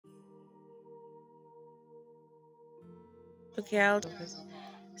Okay, I'll.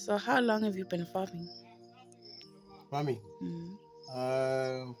 So, how long have you been farming? Farming. Mm.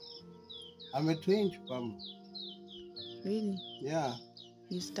 I'm a trained farmer. Really? Yeah.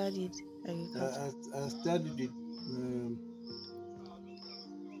 You studied agriculture? I studied it.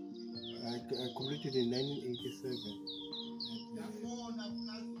 I completed in 1987 at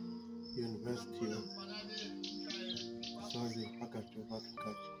the University of Vlakati of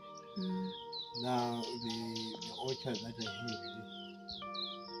Agriculture. Mm. Now the orchard that I have here,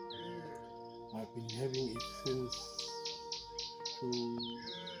 I've been having it since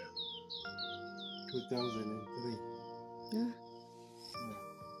 2003. Yeah. Yeah.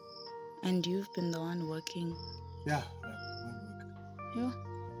 And you've been the one working? Yeah, I've been working. Yeah.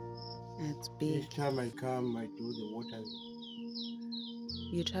 That's big. Each time I come, I do the watering.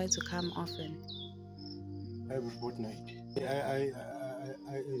 You try to come often? Every fortnight.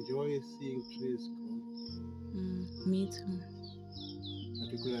 I enjoy seeing trees grow, Me too.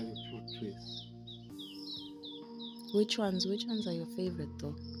 particularly fruit trees. Which ones are your favorite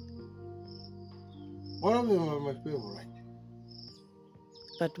though? All of them are my favorite.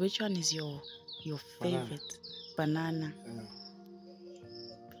 But which one is your favorite? Banana.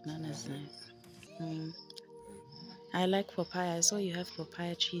 Banana's nice. I like papaya. I saw you have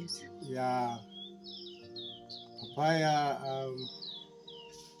papaya trees. Yeah. Papaya,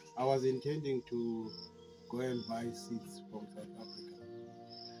 I was intending to go and buy seeds from South Africa,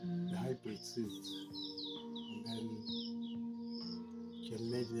 the hybrid seeds, and then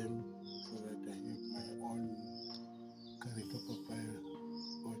germinate them so that I have my own Carica papaya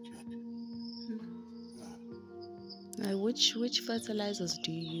orchard. Which fertilizers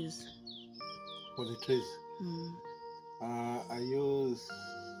do you use? For the trees, I use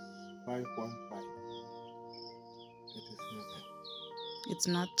 515. It's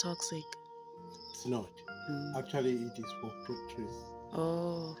not toxic. It's not. Actually, it is for fruit trees.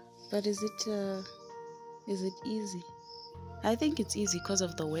 Oh, but is it easy? I think it's easy because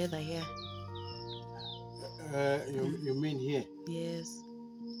of the weather here. You mean here? Yes.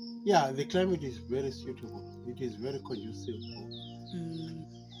 Yeah, the climate is very suitable. It is very conducive.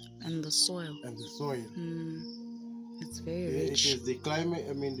 And the soil. It's very rich. It is the climate.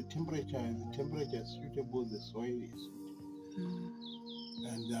 I mean, the temperature is suitable. The soil is suitable,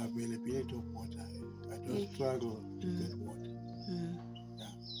 and the availability of water. I don't struggle to get water.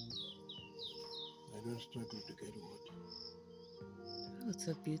 Yeah, I don't struggle to get water. It's a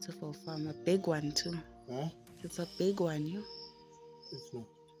beautiful farm, a big one too. Huh? It's a big one, you. It's not.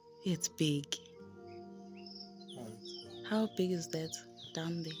 It's big. No, it's not. How big is that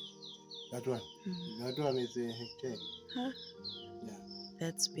down there? That one. That one is a hectare. Huh? Yeah.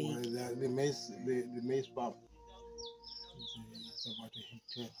 That's big. Well, the maize farm. It's about a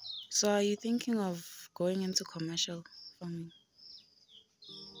hectare. So are you thinking of going into commercial farming?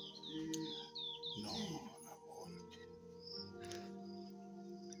 No, I won't.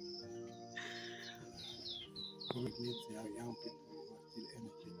 It needs young people who are still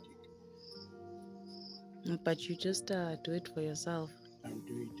energetic. But you just do it for yourself. I'm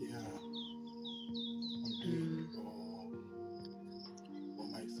doing it, I'm doing it for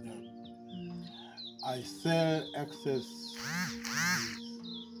myself. I sell excess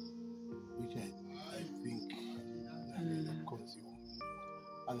which I think I may not consume.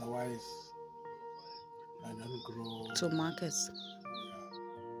 Otherwise, I don't grow. To markets.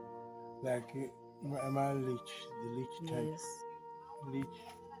 Like my leech, the leech type. Yes. Leech.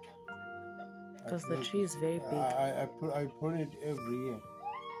 Because the tree is very big. I prune it every year.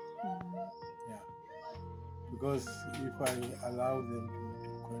 Yeah. Because if I allow them to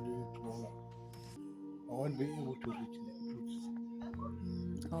continue to grow, I won't be able to reach the fruits.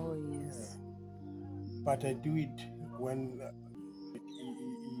 Oh yes. But I do it when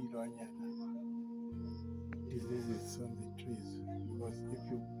diseases on the trees. Because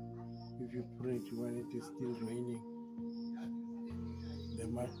if you prune it when it is still raining, there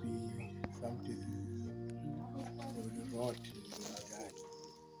might be some diseases. They will rot.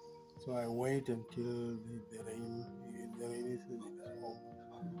 So I wait until the rainy season is over.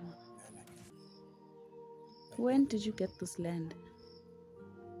 When did you get this land?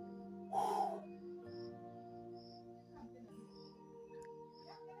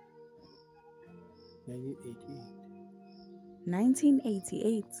 '88.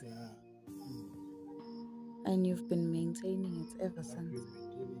 1988. Yeah. And you've been maintaining it ever since.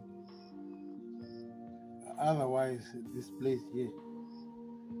 Otherwise, this place here,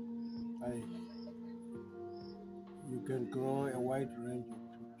 you can grow a wide range of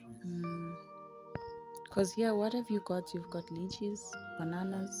fruit trees. Because here, what have you got? You've got lychees,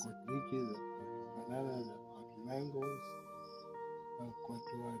 bananas. I've got lychees, I've got bananas, I've got mangoes, I've got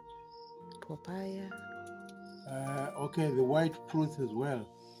what? Papaya. Okay, the white fruits as well.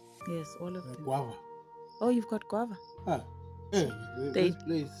 Yes, all of them. Guava. Oh, you've got guava. Hey, this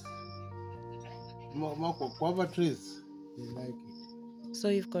place. Guava trees. They like it. So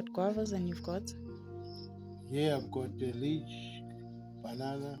you've got guavas and you've got? Yeah, I've got lychee,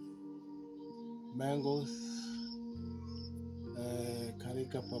 banana, mangoes,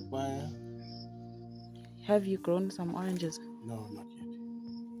 carica papaya. Have you grown some oranges? No, not yet.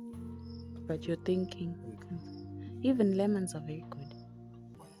 But you're thinking. Even lemons are very good.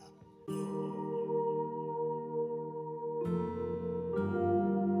 Oh, yeah.